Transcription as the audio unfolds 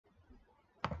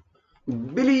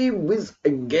Billy with a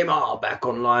gamer back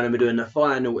online, and we're doing the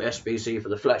final SBC for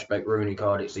the Flashback Rooney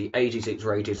card. It's the 86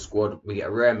 rated squad. We get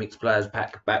a rare mixed players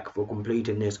pack back for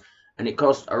completing this, and it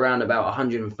costs around about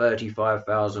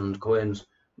 135,000 coins,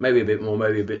 maybe a bit more,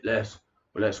 maybe a bit less.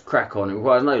 But let's crack on. It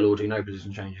requires no loyalty, no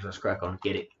position changes. Let's crack on,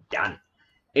 get it done.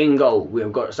 In goal, we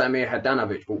have got Samir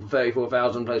Hadanovic, bought for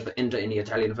 34,000, plays for Inter in the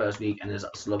Italian First League, and is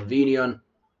Slovenian.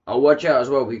 I'll watch out as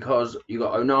well because you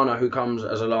got Onana who comes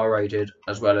as a lower rated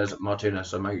as well as Martinez,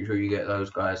 so make sure you get those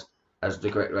guys as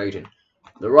the correct rating.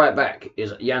 The right back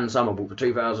is Jan Sommer, bought for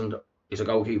 2,000. He's a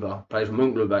goalkeeper, plays for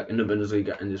Mönchengladbach in the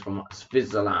Bundesliga and is from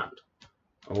Switzerland.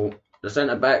 Oh, the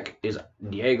centre back is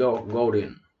Diego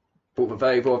Godin, bought for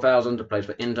 34,000, plays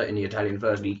for Inter in the Italian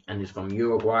First League and is from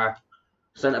Uruguay.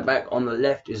 Centre back on the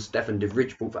left is Stefan de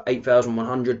Vrij, bought for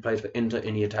 8,100, plays for Inter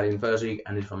in the Italian First League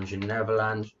and is from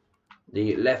Netherlands.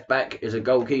 The left back is a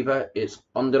goalkeeper. It's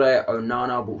Andre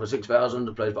Onana, bought for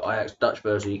 6,000, plays for Ajax Dutch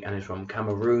First League and is from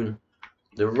Cameroon.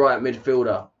 The right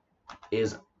midfielder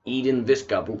is Eden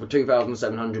Viska, bought for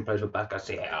 2,700, plays for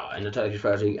Bakaseer in the Turkish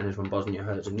First League and is from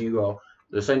Bosnia-Herzegovina.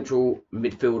 The central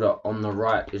midfielder on the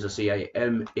right is a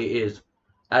CAM. It is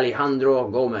Alejandro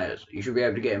Gomez. You should be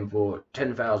able to get him for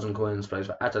 10,000 coins, plays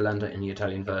for Atalanta in the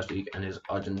Italian First League and is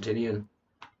Argentinian.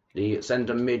 The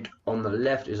centre mid on the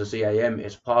left is a CAM.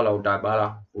 It's Paolo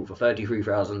Dybala, bought for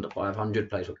 33,500,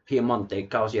 plays for Piemonte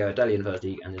Calcio Italian First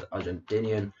League and is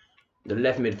Argentinian. The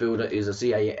left midfielder is a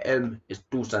CAM. It's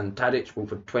Dusan Tadic, bought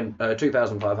for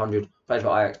 2,500, plays for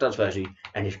Ajax Dutch First League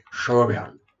and is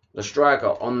Serbian. The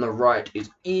striker on the right is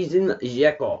Edin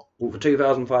Dzeko, bought for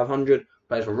 2,500,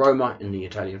 plays for Roma in the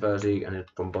Italian First League and is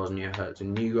from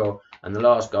Bosnia-Herzegovina. And the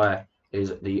last guy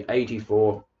is the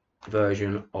 84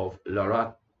 version of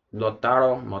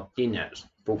Lautaro Martinez,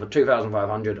 bought for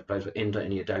 2,500, plays for Inter in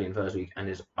the Italian First League and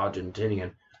is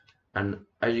Argentinian. And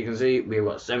as you can see, we've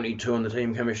got 72 on the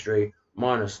team chemistry,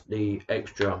 minus the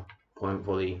extra point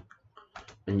for the,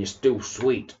 and you're still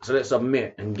sweet. So let's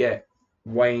submit and get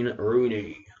Wayne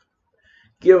Rooney.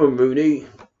 Give him Rooney.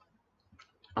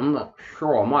 I'm not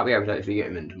sure. I might be able to actually get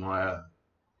him into my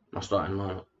starting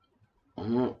lineup.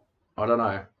 I don't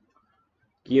know.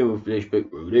 Give him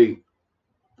Flashback Rooney.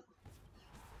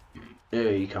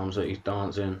 Here he comes, he's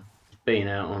dancing. He's been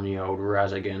out on the old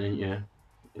Raz again, ain't you?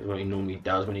 That's what he normally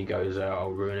does when he goes out,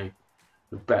 old Rooney.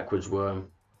 The backwards worm.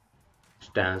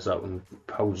 Stands up and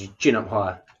holds his chin up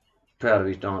high. Proud of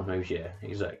his dance moves, yeah,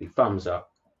 exactly. Thumbs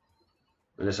up.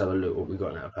 Let's have a look what we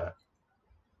got in that pack.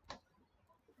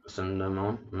 Send them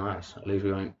on. Nice. At least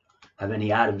we won't have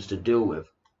any Adams to deal with.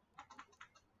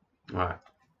 Alright,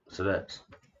 so let's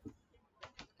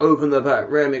open the pack.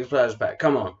 Rare mixed players pack.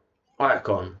 Come on.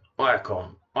 Icon.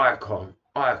 Icon, icon,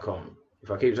 icon. If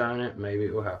I keep saying it, maybe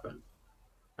it will happen.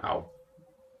 Oh,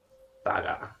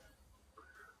 bugger.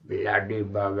 Bloody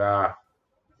bugger.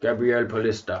 Gabriel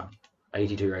Paulista,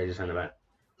 82 rated centre back.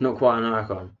 Not quite an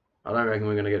icon. I don't reckon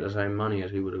we're going to get the same money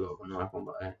as he would have got for an icon,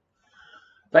 but hey.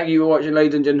 Thank you for watching,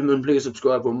 ladies and gentlemen. Please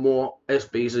subscribe for more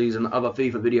SBCs and other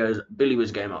FIFA videos. Billy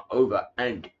was Gamer over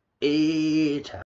and it.